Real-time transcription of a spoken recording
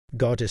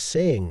God is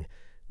saying,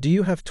 "Do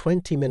you have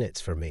 20 minutes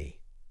for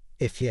me?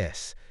 If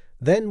yes,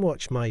 then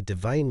watch my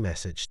divine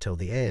message till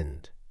the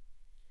end."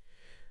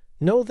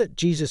 Know that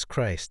Jesus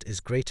Christ is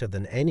greater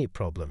than any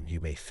problem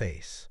you may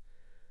face.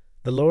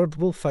 The Lord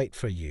will fight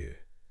for you,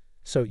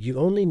 so you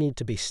only need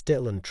to be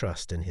still and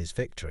trust in His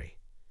victory.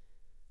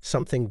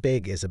 Something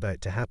big is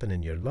about to happen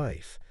in your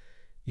life.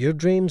 Your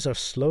dreams are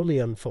slowly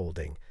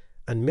unfolding,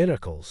 and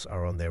miracles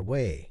are on their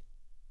way.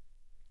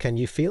 Can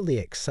you feel the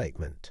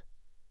excitement?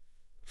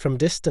 From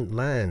distant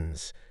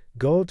lands,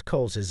 God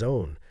calls His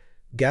own,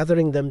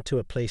 gathering them to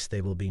a place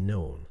they will be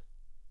known.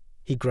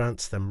 He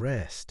grants them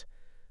rest.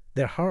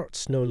 Their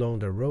hearts no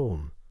longer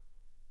roam.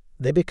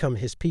 They become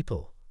His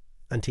people,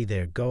 and He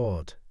their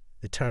God,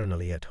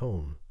 eternally at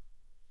home.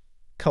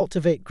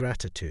 Cultivate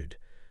gratitude,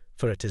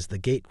 for it is the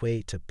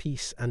gateway to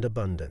peace and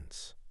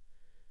abundance.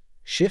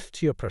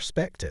 Shift your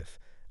perspective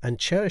and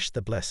cherish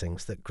the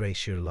blessings that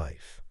grace your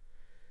life.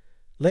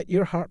 Let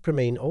your heart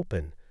remain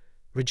open,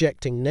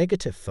 rejecting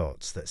negative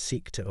thoughts that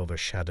seek to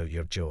overshadow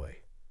your joy.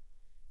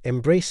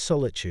 Embrace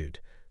solitude,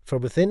 for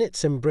within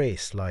its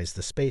embrace lies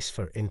the space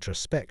for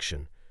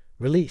introspection,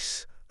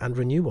 release, and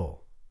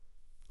renewal.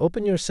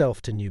 Open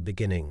yourself to new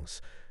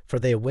beginnings, for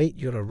they await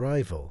your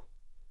arrival.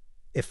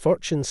 If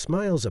fortune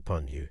smiles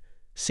upon you,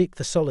 seek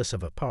the solace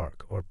of a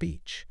park or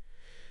beach.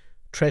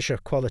 Treasure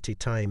quality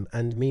time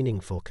and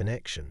meaningful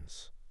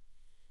connections.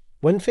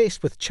 When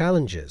faced with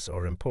challenges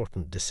or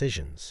important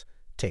decisions,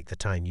 take the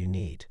time you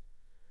need.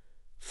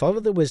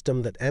 Follow the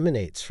wisdom that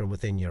emanates from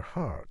within your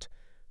heart,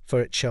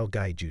 for it shall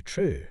guide you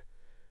true.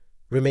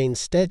 Remain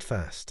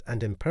steadfast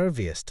and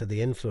impervious to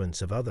the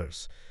influence of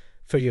others,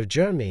 for your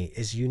journey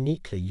is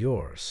uniquely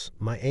yours,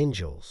 my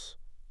angels.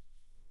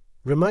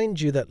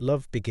 Remind you that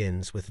love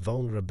begins with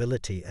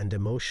vulnerability and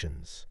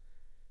emotions.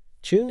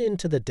 Tune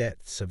into the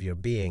depths of your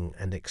being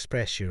and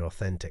express your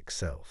authentic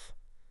self.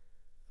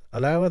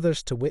 Allow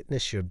others to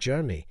witness your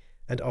journey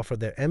and offer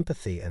their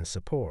empathy and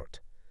support.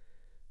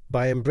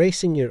 By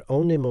embracing your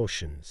own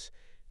emotions,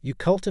 you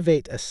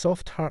cultivate a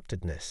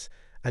soft-heartedness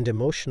and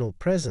emotional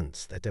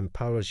presence that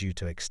empowers you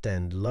to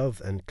extend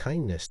love and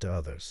kindness to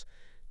others,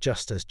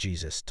 just as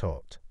Jesus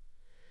taught.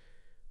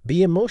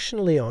 Be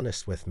emotionally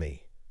honest with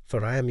me,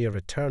 for I am your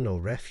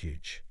eternal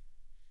refuge.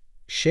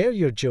 Share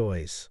your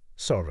joys,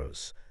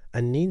 sorrows,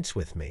 and needs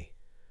with me,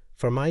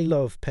 for my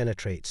love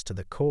penetrates to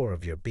the core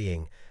of your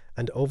being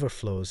and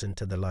overflows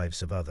into the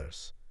lives of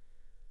others.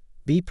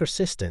 Be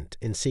persistent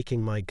in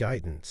seeking my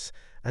guidance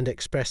and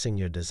expressing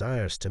your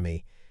desires to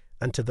me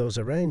and to those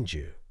around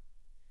you.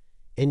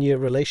 In your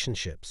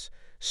relationships,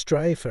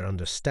 strive for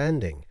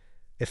understanding,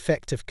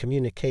 effective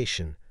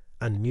communication,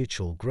 and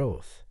mutual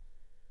growth.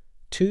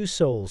 Two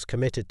souls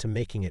committed to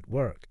making it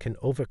work can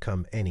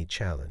overcome any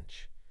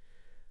challenge.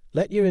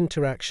 Let your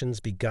interactions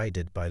be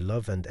guided by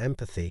love and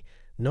empathy,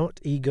 not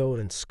ego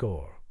and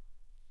score.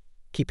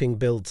 Keeping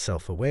builds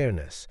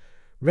self-awareness,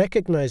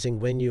 recognizing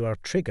when you are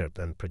triggered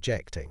and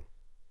projecting.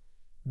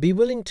 Be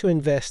willing to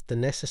invest the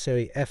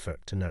necessary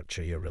effort to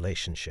nurture your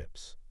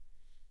relationships.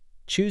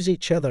 Choose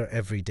each other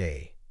every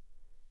day.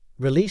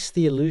 Release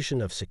the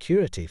illusion of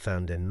security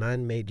found in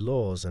man-made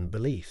laws and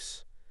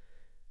beliefs.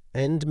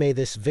 And may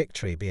this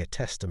victory be a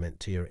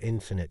testament to your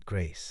infinite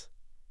grace.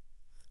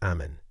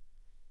 Amen.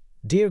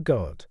 Dear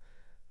God,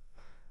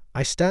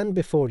 I stand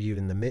before you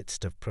in the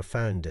midst of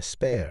profound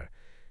despair,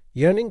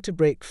 yearning to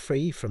break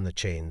free from the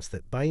chains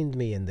that bind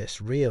me in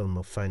this realm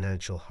of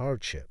financial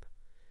hardship.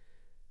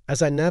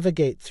 As I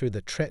navigate through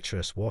the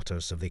treacherous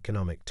waters of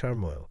economic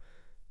turmoil,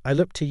 I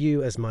look to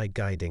you as my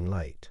guiding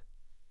light.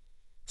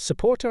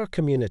 Support our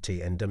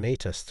community and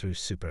donate us through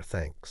Super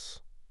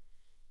Thanks.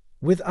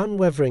 With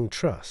unwavering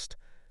trust,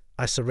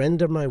 I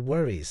surrender my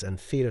worries and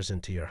fears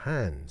into your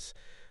hands,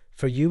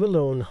 for you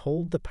alone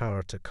hold the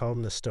power to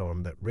calm the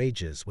storm that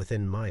rages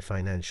within my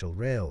financial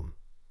realm.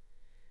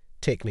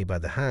 Take me by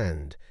the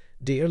hand,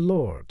 dear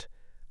Lord,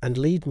 and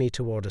lead me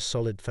toward a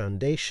solid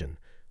foundation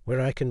where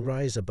I can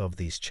rise above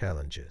these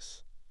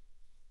challenges.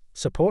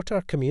 Support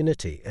our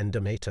community and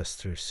donate us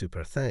through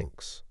Super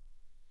Thanks.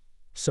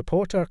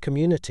 Support our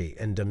community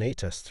and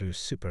donate us through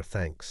Super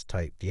Thanks.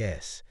 Type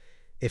yes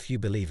if you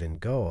believe in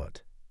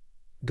God.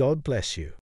 God bless you.